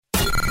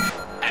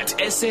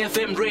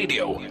SAFM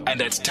Radio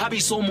and at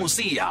Tabiso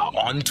Musia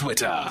on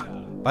Twitter.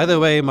 By the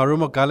way,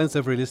 Marumo Gallants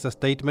have released a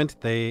statement.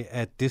 They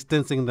are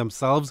distancing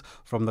themselves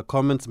from the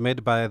comments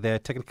made by their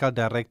technical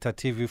director,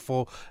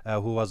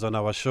 TV4, who was on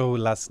our show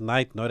last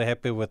night. Not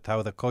happy with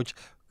how the coach,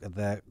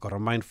 the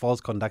Romain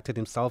Folz, conducted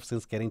himself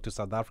since getting to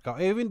South Africa.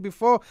 Even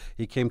before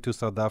he came to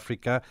South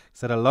Africa, he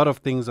said a lot of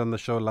things on the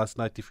show last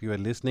night if you were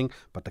listening,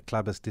 but the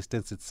club has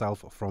distanced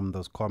itself from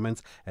those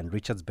comments. And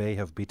Richards Bay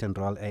have beaten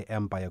Royal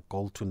AM by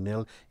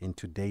 1-0 in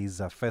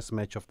today's first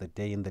match of the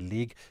day in the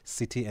league.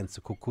 City and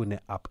Sekhukhune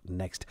up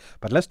next.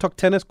 But let's talk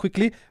tennis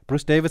quickly.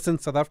 Bruce Davison,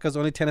 South Africa's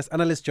only tennis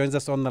analyst, joins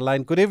us on the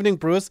line. Good evening,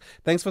 Bruce.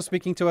 Thanks for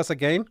speaking to us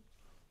again.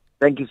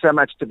 Thank you so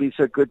much, to be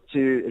so good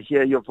to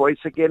hear your voice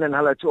again, and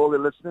hello to all the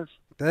listeners.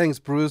 Thanks,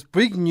 Bruce.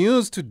 Big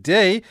news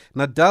today,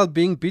 Nadal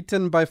being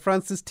beaten by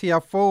Francis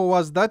Tiafoe.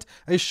 Was that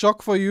a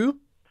shock for you?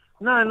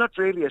 No, not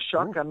really a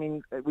shock. I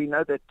mean, we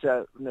know that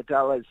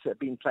Nadal has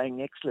been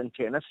playing excellent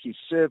tennis. He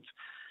served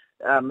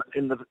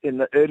in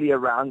the earlier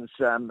rounds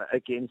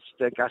against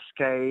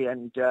Gasquet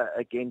and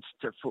against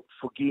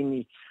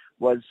Fognini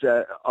was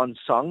on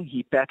song.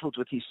 He battled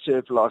with his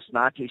serve last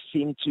night. He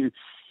seemed to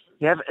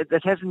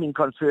that hasn't been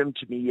confirmed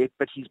to me yet,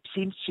 but he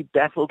seems to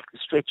battle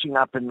stretching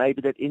up, and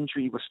maybe that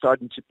injury was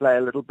starting to play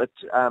a little bit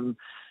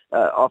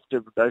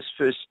after those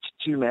first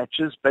two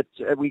matches. But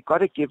we've got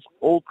to give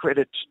all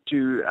credit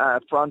to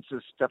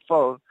Francis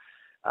Tiafoe.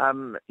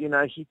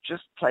 He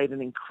just played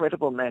an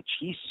incredible match.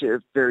 He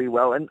served very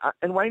well.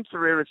 And Wayne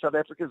Ferreira, South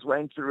Africa's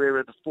Wayne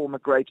Ferreira, the former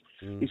great,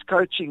 is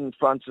coaching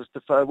Francis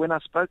Tiafoe. When I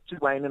spoke to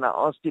Wayne and I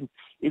asked him,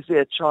 is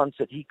there a chance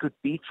that he could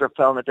beat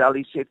Rafael Nadal?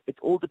 He said, it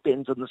all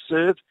depends on the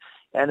serve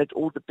and it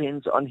all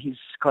depends on his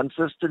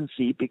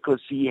consistency, because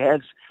he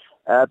has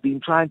been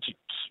trying to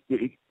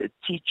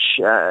teach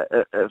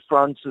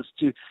Francis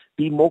to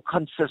be more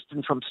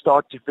consistent from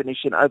start to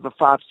finish. And over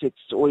 5 sets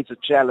is always a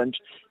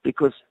challenge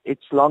because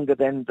it's longer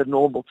than the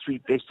normal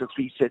best of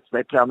 3 sets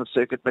they play on the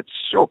circuit. But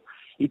sure,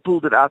 he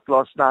pulled it out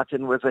last night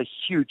and was a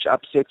huge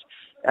upset.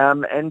 He's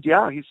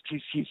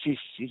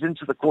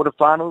into the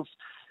quarterfinals.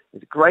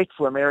 It's great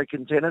for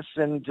American tennis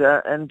and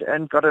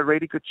got a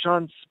really good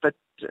chance, but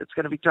it's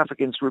going to be tough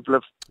against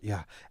Rublev.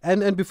 Yeah,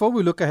 and before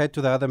we look ahead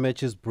to the other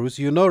matches, Bruce,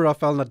 you know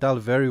Rafael Nadal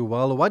very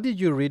well. What did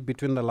you read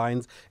between the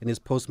lines in his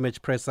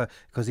post-match presser?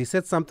 Because he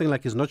said something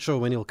like he's not sure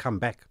when he'll come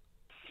back.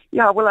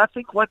 Yeah, well, I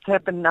think what's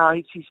happened now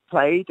is he's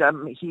played.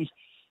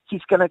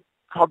 He's going to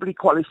probably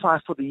qualify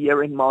for the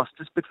year-end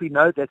Masters, but we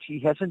know that he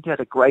hasn't had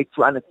a great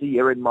run at the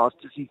year-end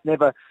Masters. He's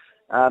never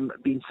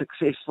been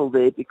successful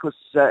there because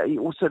he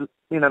also,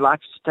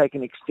 likes to take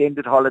an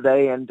extended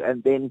holiday and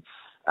then,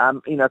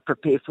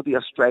 prepare for the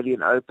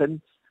Australian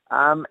Open.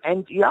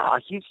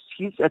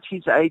 He's at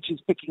his age,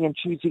 he's picking and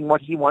choosing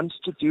what he wants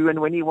to do and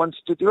when he wants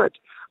to do it.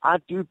 I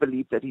do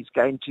believe that he's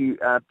going to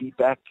be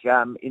back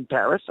in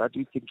Paris. I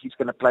do think he's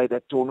going to play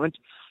that tournament.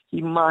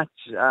 He might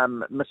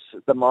miss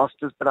the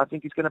Masters, but I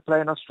think he's going to play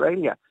in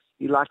Australia.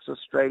 He likes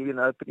Australian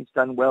Open. He's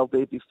done well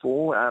there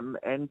before. I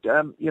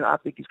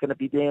think he's going to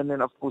be there and then,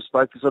 of course,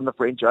 focus on the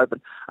French Open.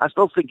 I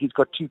still think he's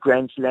got 2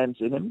 Grand Slams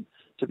in him.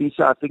 So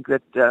I think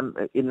that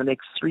in the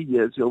next 3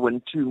 years, he'll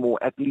win 2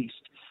 more at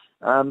least.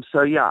 I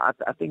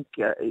think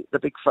the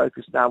big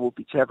focus now will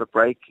be to have a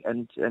break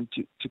and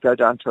to go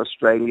down to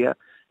Australia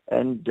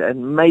and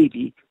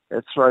maybe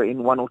throw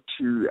in 1 or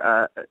 2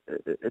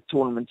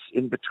 tournaments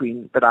in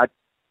between. But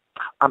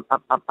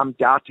I'm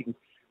doubting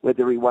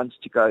whether he wants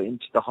to go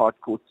into the hard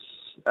courts,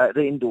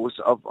 the indoors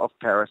of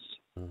Paris.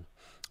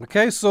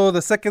 Okay, so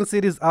the second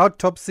seed is out.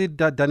 Top seed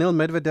Daniil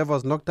Medvedev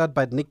was knocked out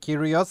by Nick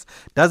Kyrgios.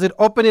 Does it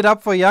open it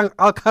up for young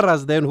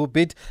Alcaraz then, who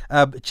beat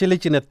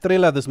Cilic in a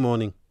thriller this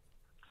morning?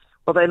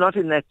 Well, they're not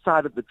in that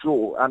side of the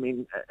draw. I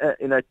mean,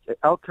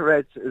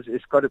 Alcaraz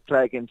is got to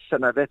play against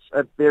Sinner. That's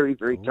a very,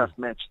 very tough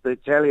match. The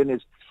Italian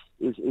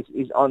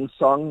is on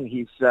song.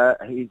 He's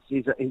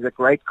a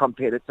great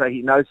competitor.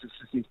 He knows this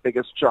is his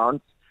biggest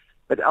chance.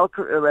 But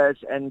Alcaraz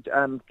and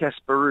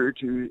Casper Ruud,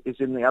 who is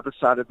in the other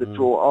side of the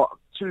draw,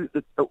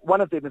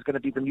 one of them is going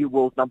to be the new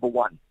world number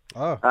 1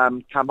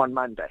 come on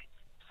Monday.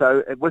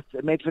 So with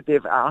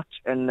Medvedev out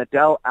and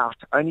Nadal out,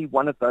 only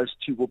one of those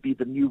 2 will be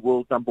the new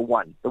world number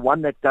 1. The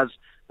one that does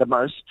the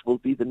most will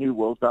be the new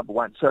world number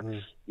 1. So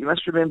you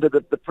must remember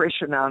that the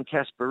pressure now on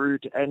Casper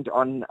Ruud and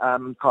on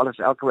Carlos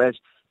Alcaraz,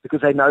 because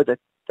they know that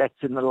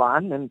that's in the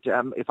line. And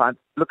if I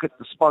look at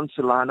the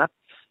sponsor lineup,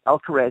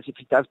 Alcaraz, if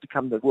he does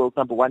become the world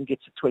number 1,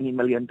 gets a $20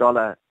 million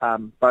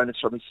bonus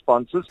from his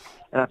sponsors.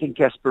 And I think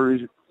Casper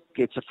Ruud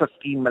gets a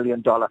 $15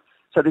 million.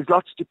 So there's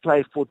lots to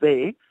play for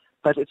there,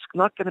 but it's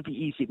not going to be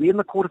easy. We're in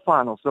the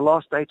quarterfinals, the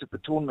last 8 of the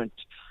tournament,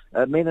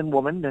 men and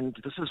women, and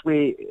this is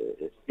where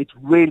it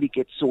really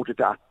gets sorted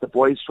out. The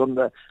boys from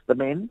the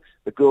men,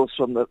 the girls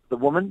from the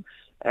women,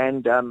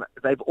 and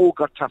they've all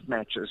got tough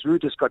matches.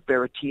 Ruud has got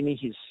Berrettini.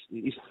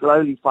 He's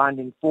slowly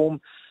finding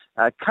form.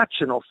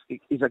 Kachanov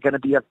is going to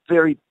be a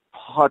very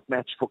hard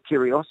match for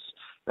Kyrgios.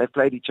 They've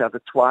played each other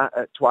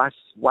twice,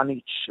 one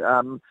each.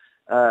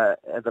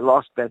 The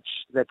last match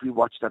that we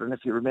watched, I don't know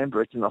if you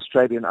remember it, in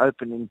Australian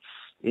Open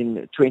in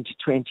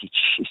 2020.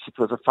 Jeez, it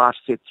was a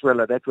 5-set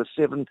thriller. That was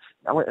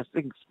I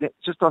think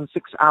just on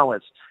 6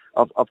 hours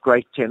of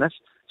great tennis.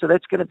 So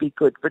that's going to be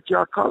good. But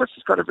yeah, Carlos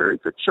has got a very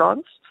good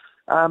chance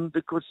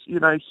because, you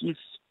know,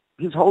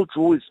 his whole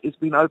draw is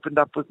been opened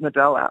up with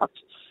Nadal out.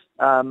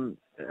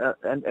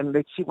 And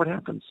let's see what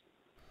happens.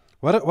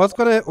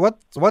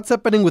 What's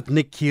happening with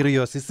Nick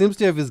Kyrgios? He seems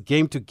to have his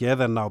game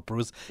together now,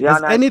 Bruce. Yeah,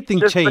 Has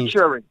anything changed?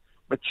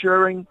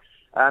 Maturing.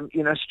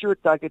 You know,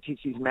 Stuart Duggett is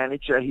his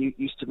manager. He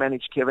used to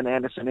manage Kevin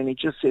Anderson, and he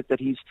just said that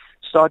he's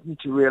starting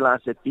to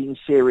realize that being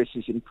serious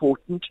is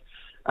important.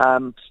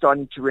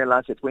 Starting to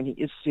realize that when he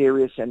is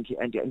serious and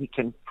he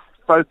can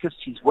focus,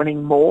 he's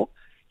winning more.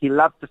 He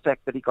loved the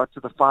fact that he got to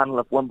the final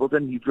of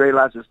Wimbledon. He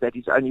realizes that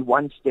he's only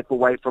one step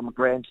away from a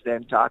Grand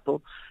Slam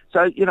title.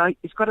 So, you know,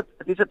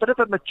 there's a bit of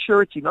a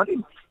maturity, not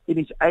in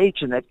his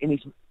age and that in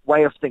his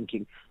way of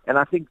thinking. And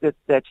I think that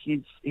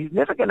he's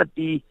never going to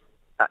be,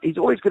 he's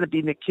always going to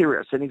be Nick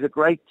Kyrgios, and he's a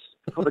great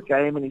for the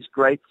game and he's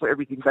great for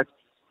everything. But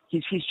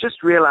he's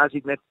just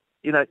realizing that,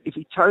 you know, if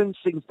he tones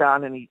things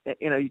down and you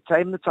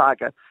tame the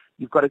tiger,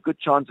 you've got a good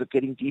chance of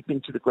getting deep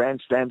into the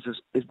Grand Slams,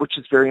 which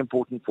is very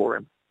important for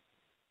him.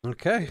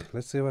 Okay,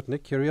 let's see what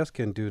Nick Kyrgios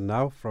can do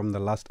now from the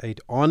last 8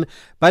 on.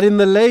 But in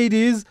the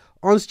ladies,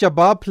 Ons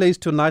Jabeur plays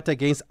tonight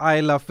against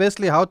Isla.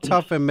 Firstly, how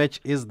tough a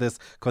match is this,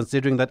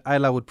 considering that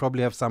Isla would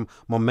probably have some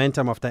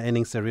momentum after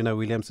ending Serena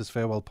Williams'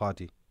 farewell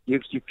party? You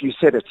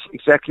said it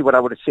exactly what I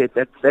would have said.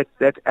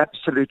 That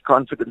absolute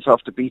confidence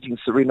after beating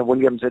Serena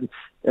Williams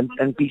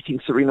and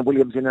beating Serena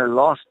Williams in her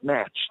last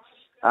match.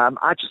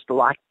 I just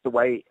liked the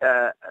way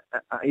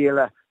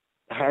Isla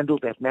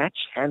handled that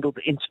match, handled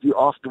the interview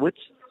afterwards.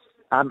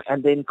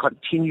 And then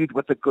continued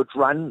with a good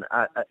run,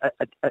 a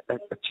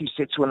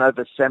 2-set win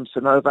over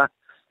Samsonova.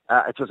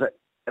 It was a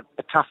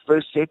tough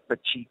first set, but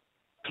she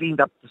cleaned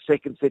up the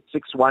second set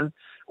 6-1.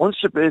 Ons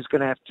Jabeur is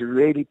going to have to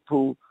really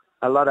pull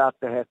a lot out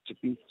to have to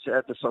beat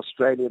this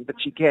Australian, but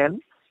she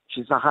can.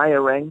 She's a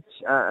higher ranked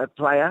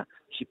player.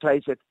 She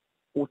plays at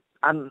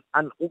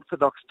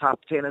unorthodox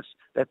type tennis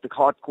that the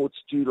hard courts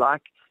do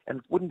like.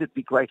 And wouldn't it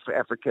be great for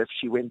Africa if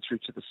she went through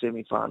to the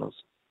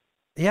semi-finals?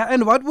 Yeah,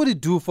 and what would it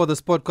do for the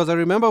sport? Because I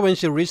remember when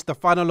she reached the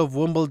final of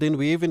Wimbledon,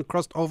 we even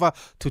crossed over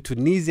to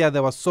Tunisia.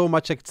 There was so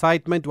much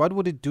excitement. What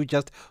would it do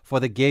just for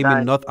the game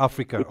in North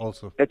Africa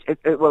also?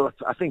 Well,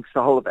 I think it's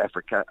the whole of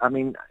Africa. I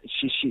mean,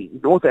 she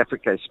North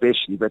Africa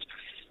especially, but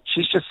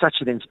she's just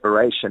such an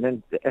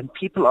inspiration. And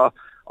people are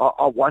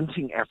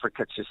wanting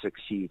Africa to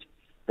succeed.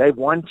 They're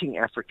wanting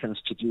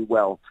Africans to do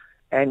well.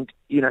 And,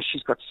 you know,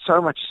 she's got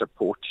so much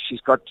support.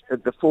 She's got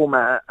the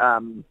former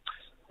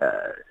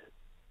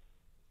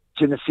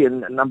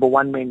Tunisian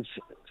 #1 men's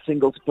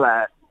singles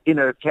player in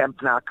her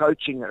camp now,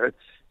 coaching her.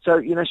 So,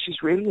 you know,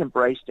 she's really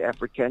embraced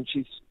Africa, and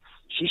she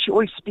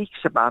always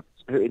speaks about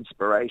her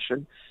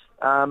inspiration.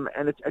 And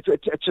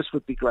it just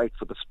would be great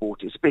for the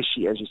sport,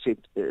 especially, as you said,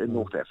 in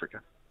North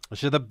Africa. Is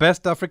she the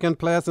best African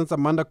player since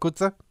Amanda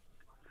Coetzee?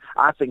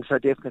 I think so,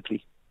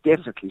 definitely.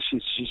 She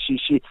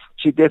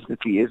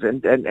definitely is,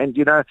 and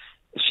you know,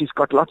 she's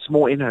got lots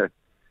more in her.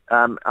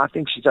 I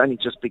think she's only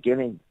just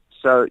beginning.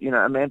 So, you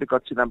know, Amanda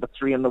got to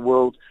 #3 in the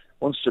world.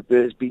 Ons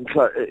Jabeur has been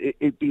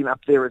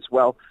up there as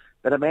well.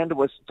 But Amanda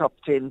was top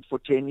 10 for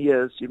 10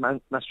 years. You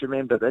must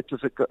remember that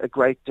was a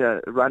great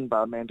run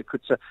by Amanda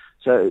Coetzee.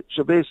 So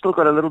Jabeur's still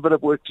got a little bit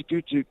of work to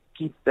do to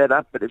keep that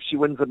up. But if she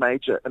wins a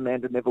major,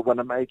 Amanda never won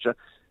a major.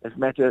 It doesn't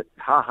matter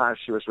how high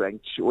she was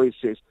ranked. She always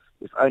says,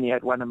 if only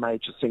had won a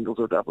major, singles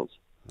or doubles.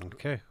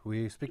 Okay,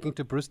 we're speaking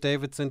to Bruce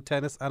Davidson,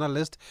 tennis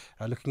analyst,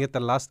 looking at the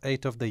last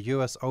 8 of the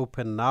US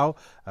Open now.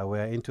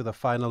 We're into the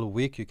final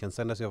week. You can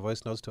send us your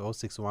voice notes to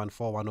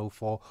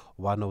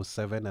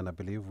 061-4104-107, and I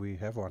believe we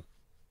have one.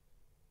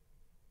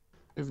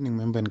 Evening,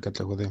 member and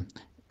Katlagode.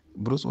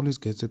 Bruce always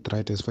gets it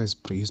right as far as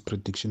his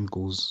prediction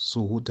goes.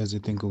 So who does he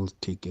think will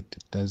take it?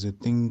 Does he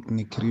think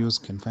Nick Kyrgios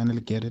can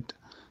finally get it?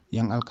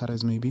 Young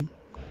Alcaraz maybe?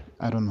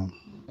 I don't know.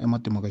 Emma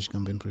Timogash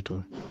campaign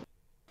Pretoria.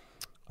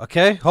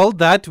 Okay, hold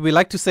that. We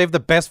like to save the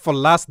best for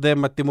last there,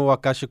 Matimo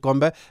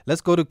Wakashikombe.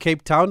 Let's go to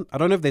Cape Town. I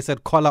don't know if they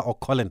said Collar or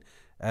Colin.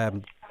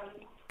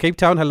 Cape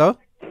Town, hello?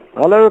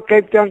 Hello,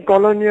 Cape Town,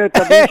 Colin here.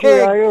 Hey,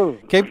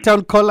 Cape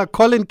Town, Collar.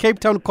 Colin, Cape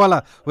Town,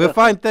 Collar. We're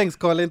fine. Thanks,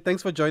 Colin.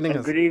 Thanks for joining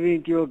us. Good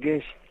evening to your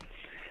guest.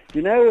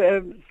 You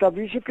know,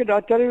 Tabisha, could I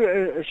tell you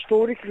a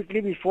story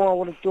quickly before I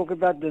want to talk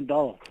about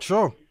Nadal?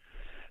 Sure.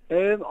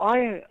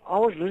 I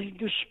was listening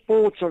to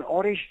sports on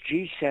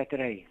RSG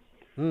Saturday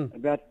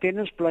about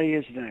tennis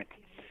players and that.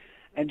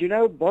 And you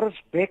know, Boris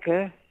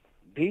Becker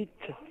beat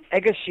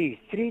Agassi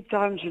 3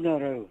 times in a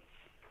row.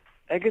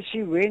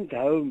 Agassi went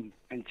home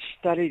and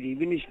studied,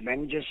 even his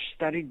manager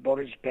studied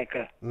Boris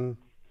Becker. And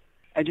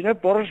you know,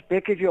 Boris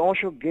Becker, if you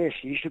ask your guest,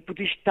 he used to put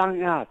his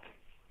tongue out.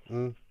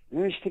 You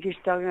know, stick his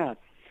tongue out.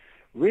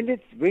 When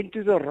it went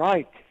to the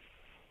right,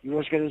 he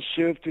was going to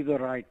serve to the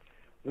right.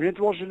 When it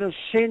was in the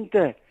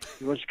center,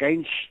 he was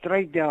going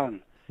straight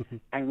down.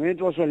 And when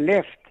it was a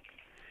left,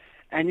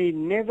 and he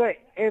never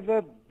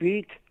ever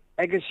beat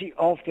Agassi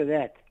after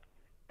that.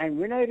 And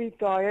when I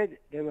retired,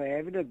 they were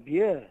having a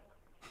beer.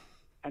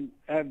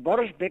 And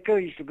Boris Becker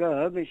used to go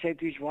home and say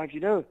to his wife,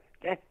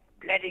 that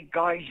bloody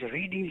guy's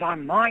reading my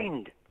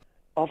mind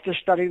after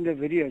studying the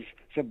videos.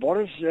 So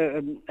Boris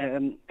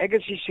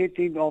Agassi said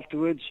to him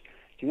afterwards,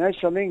 you know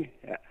something?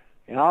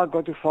 I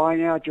got to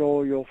find out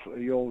your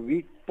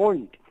weak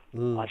point.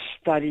 I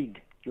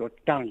studied your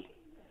tongue.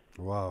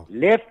 Wow.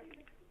 Left,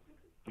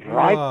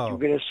 right, Wow. you're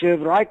going to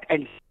serve right,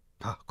 and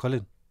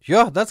Colin.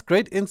 Yeah, that's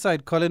great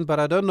insight, Colin, but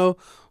I don't know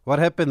what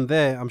happened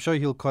there. I'm sure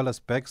he'll call us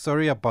back.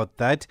 Sorry about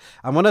that.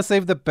 I'm going to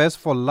save the best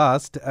for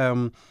last,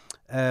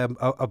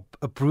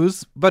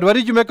 Bruce. But what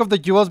did you make of the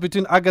duels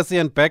between Agassi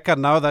and Becker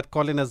now that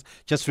Colin has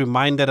just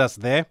reminded us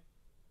there?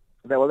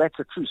 Well, that's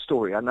a true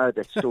story. I know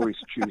that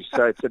story's true.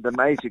 So it's an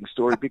amazing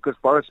story because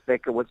Boris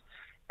Becker was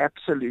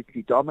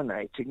absolutely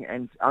dominating,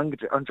 and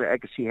Andre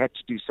Agassi had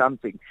to do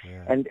something.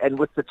 Yeah. And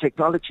with the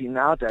technology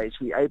nowadays,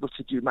 we're able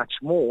to do much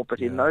more. But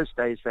in those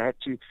days, they had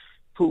to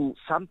pull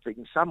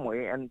something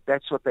somewhere, and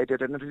that's what they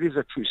did. And it is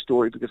a true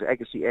story because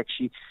Agassi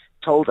actually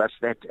told us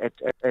that at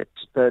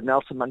the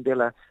Nelson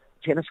Mandela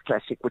Tennis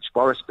Classic, which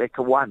Boris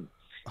Becker won,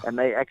 and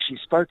they actually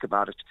spoke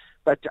about it.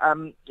 But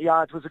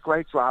it was a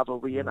great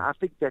rivalry, and I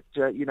think that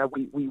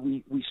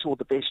we saw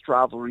the best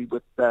rivalry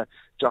with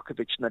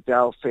Djokovic,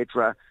 Nadal,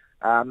 Federer.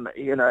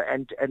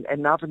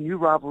 And now the new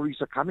rivalries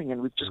are coming,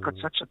 and we've just got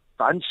such a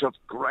bunch of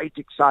great,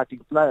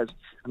 exciting players.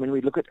 I mean, we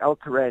look at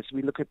Alcaraz,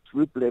 we look at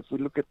Rublev, we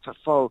look at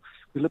Tafo,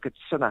 we look at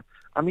Sinner.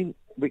 I mean,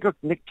 we got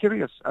Nick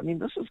Kyrgios. I mean,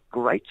 this is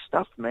great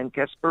stuff, man.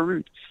 Casper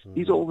Ruud.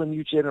 These are all the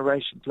new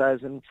generation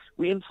players, and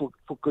we're in for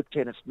good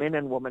tennis, men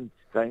and women,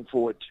 going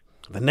forward.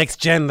 The next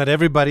gen that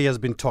everybody has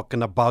been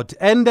talking about.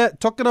 And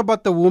talking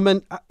about the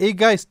woman,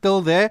 Iga is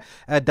still there.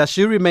 Does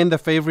she remain the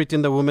favorite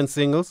in the women's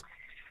singles?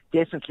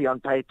 Definitely on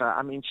paper.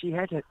 I mean, she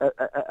had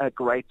a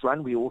great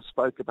run. We all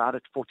spoke about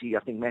it, 40, I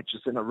think,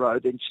 matches in a row.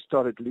 Then she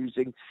started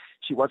losing.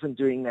 She wasn't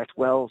doing that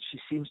well. She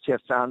seems to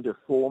have found her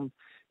form.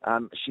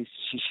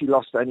 She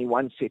lost only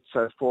one set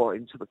so far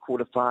into the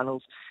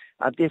quarterfinals.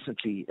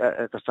 Definitely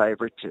the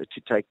favourite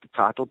to take the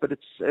title. But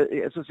it's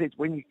as I said,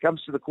 when it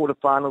comes to the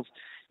quarterfinals,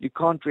 you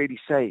can't really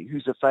say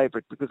who's a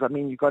favourite because, I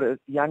mean, you've got a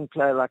young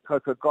player like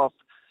Coco Gauff,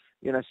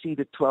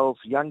 seeded 12,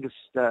 youngest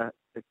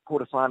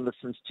quarterfinalist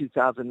since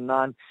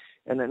 2009.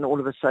 And then all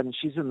of a sudden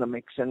she's in the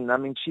mix. And, I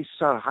mean, she's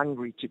so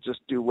hungry to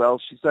just do well.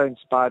 She's so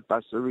inspired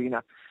by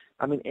Serena.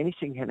 I mean,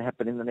 anything can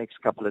happen in the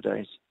next couple of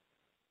days.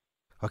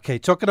 Okay,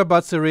 talking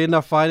about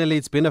Serena, finally,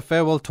 it's been a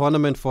farewell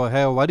tournament for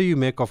her. What do you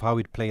make of how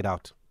it played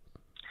out?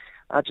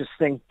 I just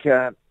think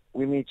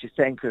we need to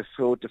thank her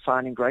for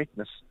defining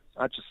greatness.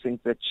 I just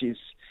think that she's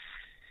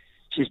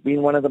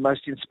been one of the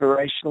most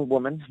inspirational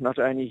women, not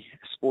only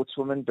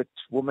sportswoman, but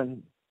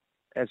woman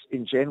as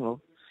in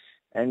general.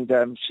 And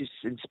she's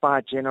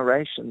inspired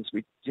generations.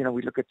 We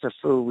look at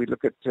Tafo, we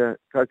look at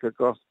Coco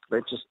Gauff.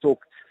 They just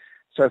talk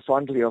so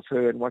fondly of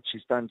her and what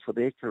she's done for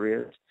their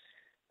careers.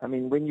 I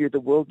mean, when you're the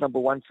world number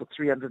one for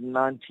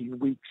 319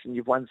 weeks and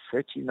you've won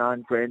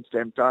 39 Grand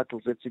Slam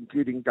titles, that's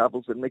including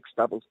doubles and mixed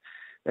doubles,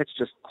 that's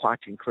just quite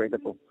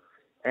incredible.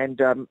 And,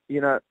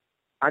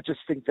 I just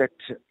think that,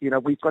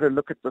 we've got to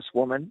look at this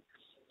woman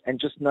and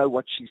just know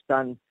what she's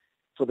done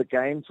for the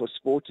game, for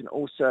sport, and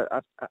also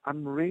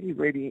I'm really,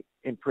 really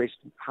impressed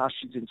with how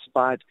she's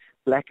inspired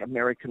Black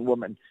American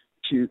women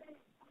to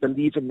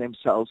believe in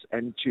themselves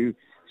and to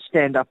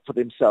stand up for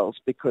themselves,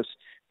 because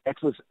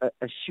that was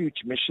a huge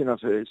mission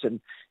of hers,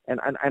 and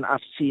I've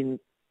seen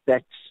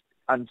that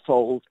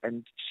unfold,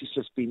 and she's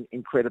just been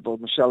incredible.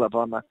 Michelle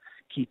Obama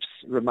keeps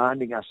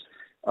reminding us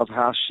of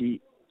how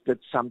she did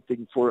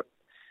something for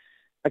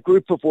a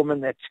group of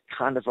women that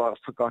kind of are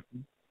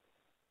forgotten.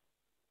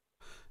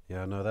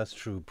 Yeah, no, that's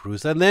true,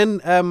 Bruce. And then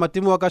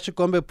Matimo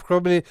Akashikombe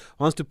probably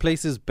wants to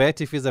place his bet.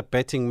 If he's a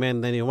betting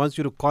man, then he wants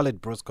you to call it,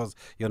 Bruce, because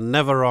you're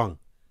never wrong.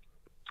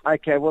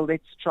 Okay, well,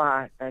 let's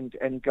try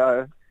and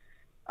go.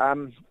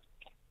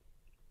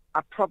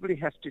 I probably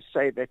have to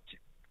say that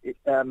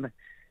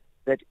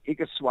that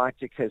Iga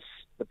Swiatek has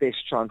the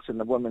best chance in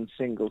the women's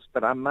singles,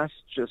 but I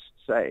must just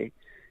say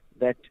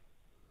that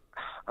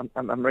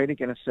I'm really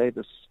going to say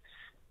this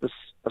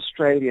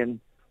Australian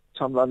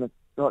Tom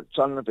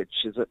Tomljanovic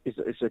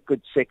is a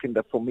good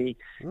seconder for me.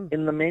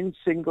 In the men's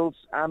singles,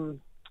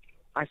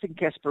 I think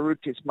Casper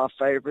Ruud is my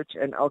favourite,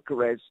 and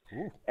Alcaraz,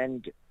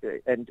 and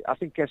I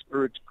think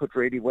Casper Ruud could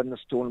really win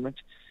this tournament.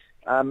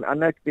 I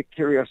know Nick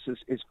Kyrgios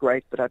is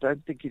great, but I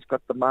don't think he's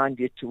got the mind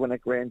yet to win a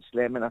Grand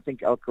Slam, and I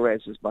think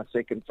Alcaraz is my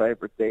second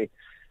favourite there.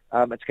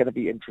 It's going to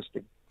be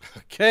interesting.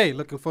 Okay,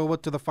 looking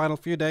forward to the final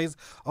few days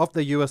of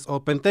the US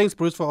Open. Thanks,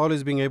 Bruce, for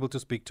always being able to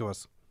speak to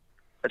us.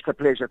 It's a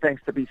pleasure.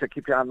 Thanks, Tabisa.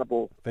 Keep your eye on the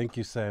ball. Thank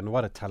you, sir. And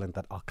what a talent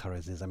that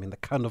Alcaraz is. I mean, the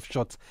kind of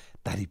shots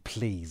that he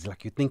plays.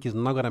 Like, you think he's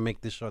not going to make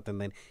this shot, and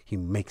then he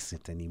makes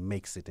it, and he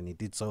makes it. And he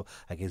did so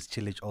against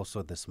Cilic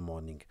also this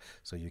morning.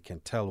 So you can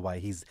tell why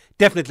he's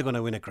definitely going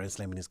to win a Grand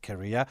Slam in his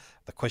career.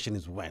 The question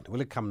is when.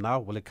 Will it come now?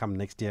 Will it come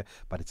next year?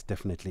 But it's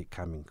definitely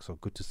coming. So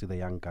good to see the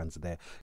young guns there.